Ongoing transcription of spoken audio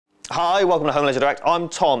Hi, welcome to Home Leisure Direct. I'm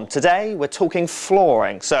Tom. Today we're talking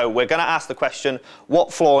flooring. So we're going to ask the question,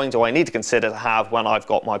 what flooring do I need to consider to have when I've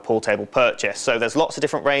got my pool table purchase? So there's lots of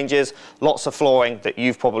different ranges, lots of flooring that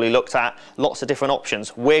you've probably looked at, lots of different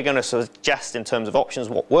options. We're going to suggest in terms of options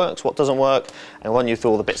what works, what doesn't work, and run you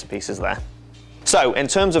through all the bits and pieces there. So in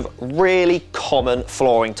terms of really common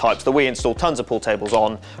flooring types that we install tons of pool tables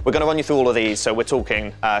on, we're going to run you through all of these. So we're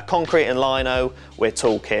talking concrete and lino, we're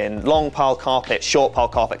talking long pile carpet, short pile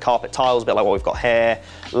carpet, carpet tiles, a bit like what we've got here,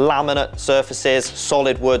 laminate surfaces,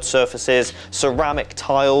 solid wood surfaces, ceramic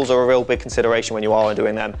tiles are a real big consideration when you are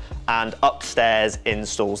doing them, and upstairs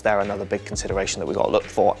installs, they're another big consideration that we've got to look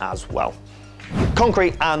for as well.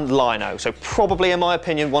 Concrete and lino, so probably in my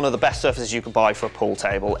opinion one of the best surfaces you can buy for a pool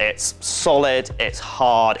table. It's solid, it's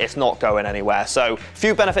hard, it's not going anywhere. So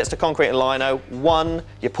few benefits to concrete and lino. One,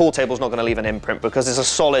 your pool table's not going to leave an imprint because it's a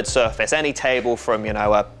solid surface. Any table from, you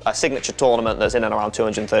know, a signature tournament that's in and around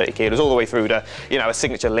 230 kilos all the way through to, you know, a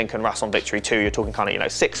signature Lincoln Rasson Victory 2, you're talking kind of, you know,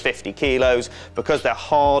 650 kilos. Because they're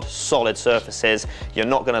hard, solid surfaces, you're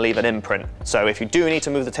not going to leave an imprint. So if you do need to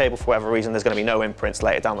move the table for whatever reason, there's going to be no imprints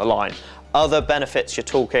later down the line. Other benefits you're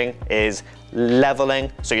talking is leveling.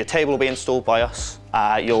 So your table will be installed by us.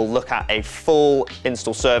 You'll look at a full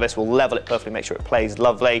install service. We'll level it perfectly, make sure it plays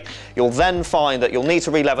lovely. You'll then find that you'll need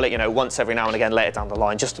to re-level it, you know, once every now and again later down the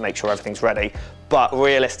line just to make sure everything's ready. But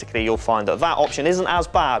realistically, you'll find that that option isn't as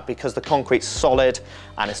bad because the concrete's solid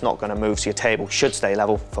and it's not going to move, so your table should stay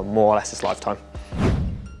level for more or less its lifetime.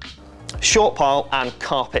 Short pile and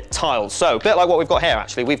carpet tiles. So a bit like what we've got here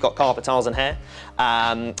actually, we've got carpet tiles in here.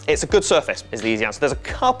 It's a good surface is the easy answer. There's a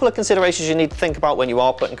couple of considerations you need to think about when you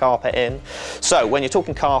are putting carpet in. So when you're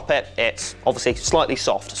talking carpet, it's obviously slightly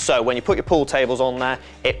soft. So when you put your pool tables on there,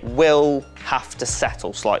 it will have to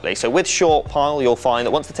settle slightly. So with short pile, you'll find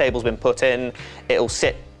that once the table's been put in, it'll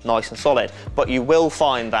sit nice and solid, but you will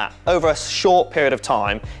find that over a short period of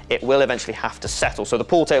time it will eventually have to settle, so the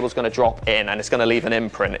pool table is going to drop in and it's going to leave an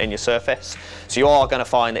imprint in your surface. So you are going to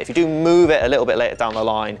find that if you do move it a little bit later down the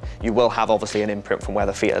line, you will have obviously an imprint from where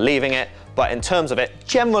the feet are leaving it. But in terms of it,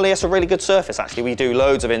 generally it's a really good surface actually. We do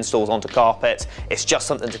loads of installs onto carpet. It's just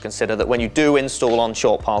something to consider that when you do install on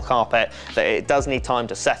short pile carpet, that it does need time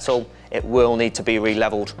to settle. It will need to be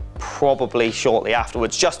re-leveled probably shortly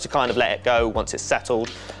afterwards just to kind of let it go once it's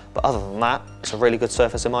settled. But other than that, it's a really good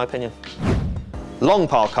surface in my opinion. Long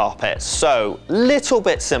pile carpets, so little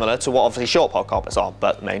bit similar to what obviously short pile carpets are,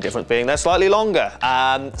 but the main difference being they're slightly longer.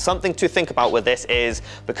 Something to think about with this is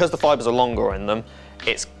because the fibres are longer in them,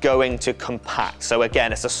 it's going to compact. So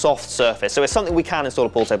again, it's a soft surface. So it's something we can install a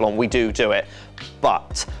pool table on, we do it.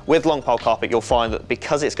 But with long pile carpet, you'll find that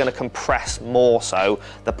because it's going to compress more so,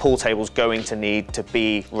 the pool table's going to need to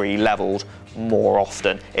be re-leveled more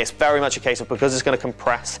often. It's very much a case of because it's going to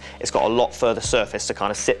compress, it's got a lot further surface to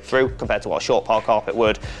kind of sit through compared to what a short pile carpet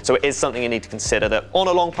would. So it is something you need to consider that on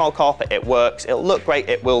a long pile carpet, it works, it'll look great,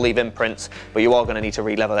 it will leave imprints, but you are going to need to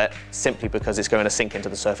re-level it simply because it's going to sink into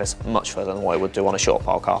the surface much further than what it would do on a short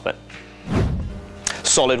pile carpet.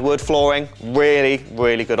 Solid wood flooring, really,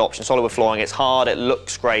 really good option. Solid wood flooring, it's hard, it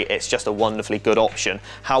looks great, it's just a wonderfully good option.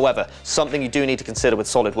 However, something you do need to consider with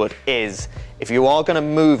solid wood is if you are going to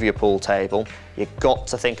move your pool table, you've got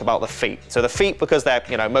to think about the feet. So the feet, because they're,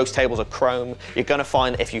 you know, most tables are chrome, you're going to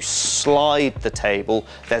find that if you slide the table,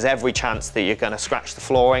 there's every chance that you're going to scratch the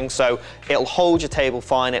flooring. So it'll hold your table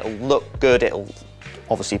fine, it'll look good, it'll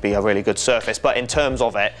obviously be a really good surface, but in terms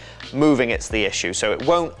of it, moving it's the issue. So it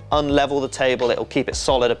won't unlevel the table, it'll keep it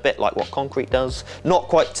solid a bit like what concrete does. Not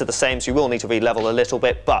quite to the same, so you will need to re-level a little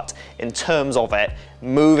bit, but in terms of it,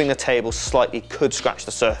 moving the table slightly could scratch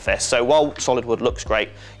the surface. So while solid wood looks great,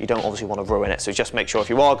 you don't obviously want to ruin it. So just make sure if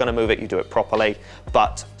you are going to move it, you do it properly,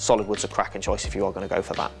 but solid wood's a cracking choice if you are going to go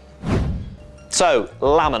for that. So,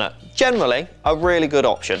 laminate, generally a really good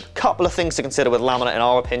option. Couple of things to consider with laminate in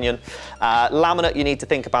our opinion. Laminate, you need to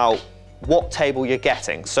think about what table you're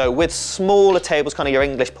getting. So with smaller tables, kind of your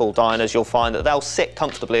English pool diners, you'll find that they'll sit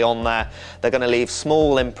comfortably on there. They're going to leave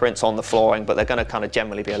small imprints on the flooring, but they're going to kind of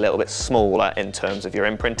generally be a little bit smaller in terms of your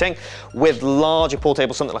imprinting. With larger pool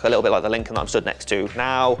tables, something like a little bit like the Lincoln that I'm stood next to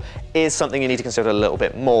now, is something you need to consider a little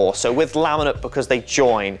bit more. So with laminate, because they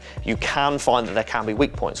join, you can find that there can be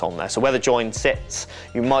weak points on there. So where the join sits,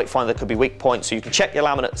 you might find there could be weak points. So you can check your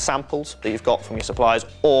laminate samples that you've got from your suppliers,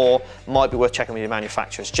 or might be worth checking with your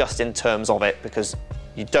manufacturers just in terms of it, because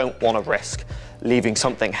you don't want to risk leaving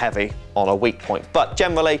something heavy on a weak point. But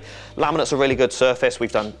generally, laminate's a really good surface.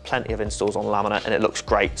 We've done plenty of installs on laminate and it looks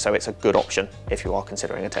great, so it's a good option if you are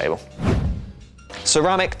considering a table.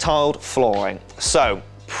 Ceramic tiled flooring. So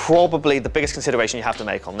probably the biggest consideration you have to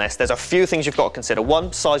make on this. There's a few things you've got to consider.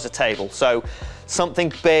 One, size of table. So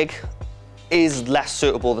something big is less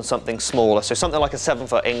suitable than something smaller. So something like a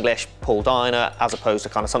 7-foot English pool diner as opposed to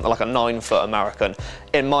kind of something like a 9-foot American,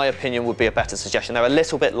 in my opinion, would be a better suggestion. They're a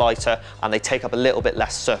little bit lighter and they take up a little bit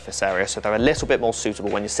less surface area, so they're a little bit more suitable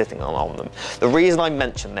when you're sitting on them. The reason I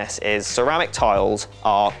mention this is ceramic tiles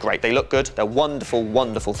are great. They look good. They're wonderful,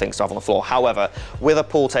 wonderful things to have on the floor. However, with a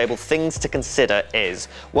pool table, things to consider is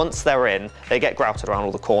once they're in, they get grouted around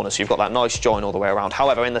all the corners. So you've got that nice join all the way around.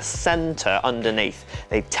 However, in the center underneath,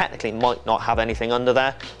 they technically might not have anything under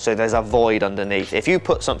there, so there's a void underneath. If you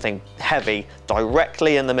put something heavy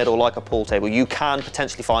directly in the middle like a pool table, you can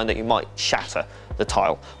potentially find that you might shatter the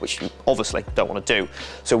tile, which you obviously don't want to do.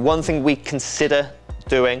 So one thing we consider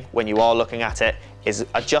doing when you are looking at it is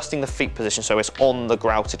adjusting the feet position so it's on the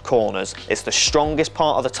grouted corners. It's the strongest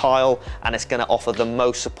part of the tile and it's going to offer the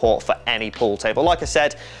most support for any pool table. Like I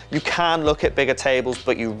said, you can look at bigger tables,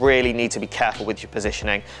 but you really need to be careful with your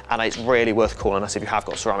positioning, and it's really worth calling us if you have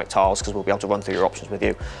got ceramic tiles, because we'll be able to run through your options with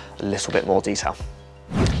you a little bit more detail.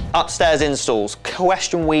 Upstairs installs,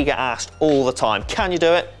 question we get asked all the time. Can you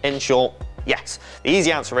do it? In short, yes. The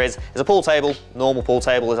easy answer is a pool table, normal pool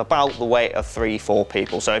table, is about the weight of 3-4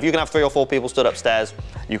 people. So if you can have 3 or 4 people stood upstairs,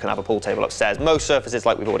 you can have a pool table upstairs. Most surfaces,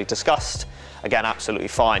 like we've already discussed, again, absolutely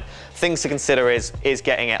fine. Things to consider is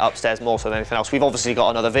getting it upstairs more so than anything else. We've obviously got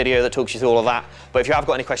another video that talks you through all of that, but if you have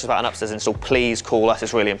got any questions about an upstairs install, please call us.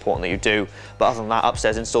 It's really important that you do. But other than that,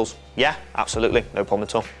 upstairs installs, yeah, absolutely, no problem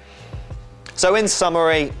at all. So in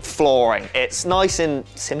summary, flooring. It's nice and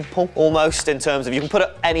simple almost in terms of you can put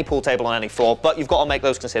any pool table on any floor, but you've got to make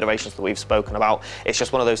those considerations that we've spoken about. It's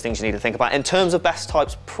just one of those things you need to think about. In terms of best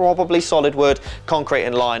types, probably solid wood, concrete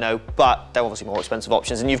and lino, but they're obviously more expensive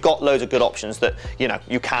options, and you've got loads of good options that, you know,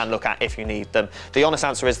 you can look at if you need them. The honest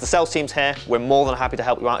answer is the sales team's here. We're more than happy to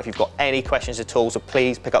help you out if you've got any questions at all, so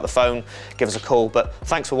please pick up the phone, give us a call. But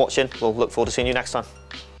thanks for watching. We'll look forward to seeing you next time.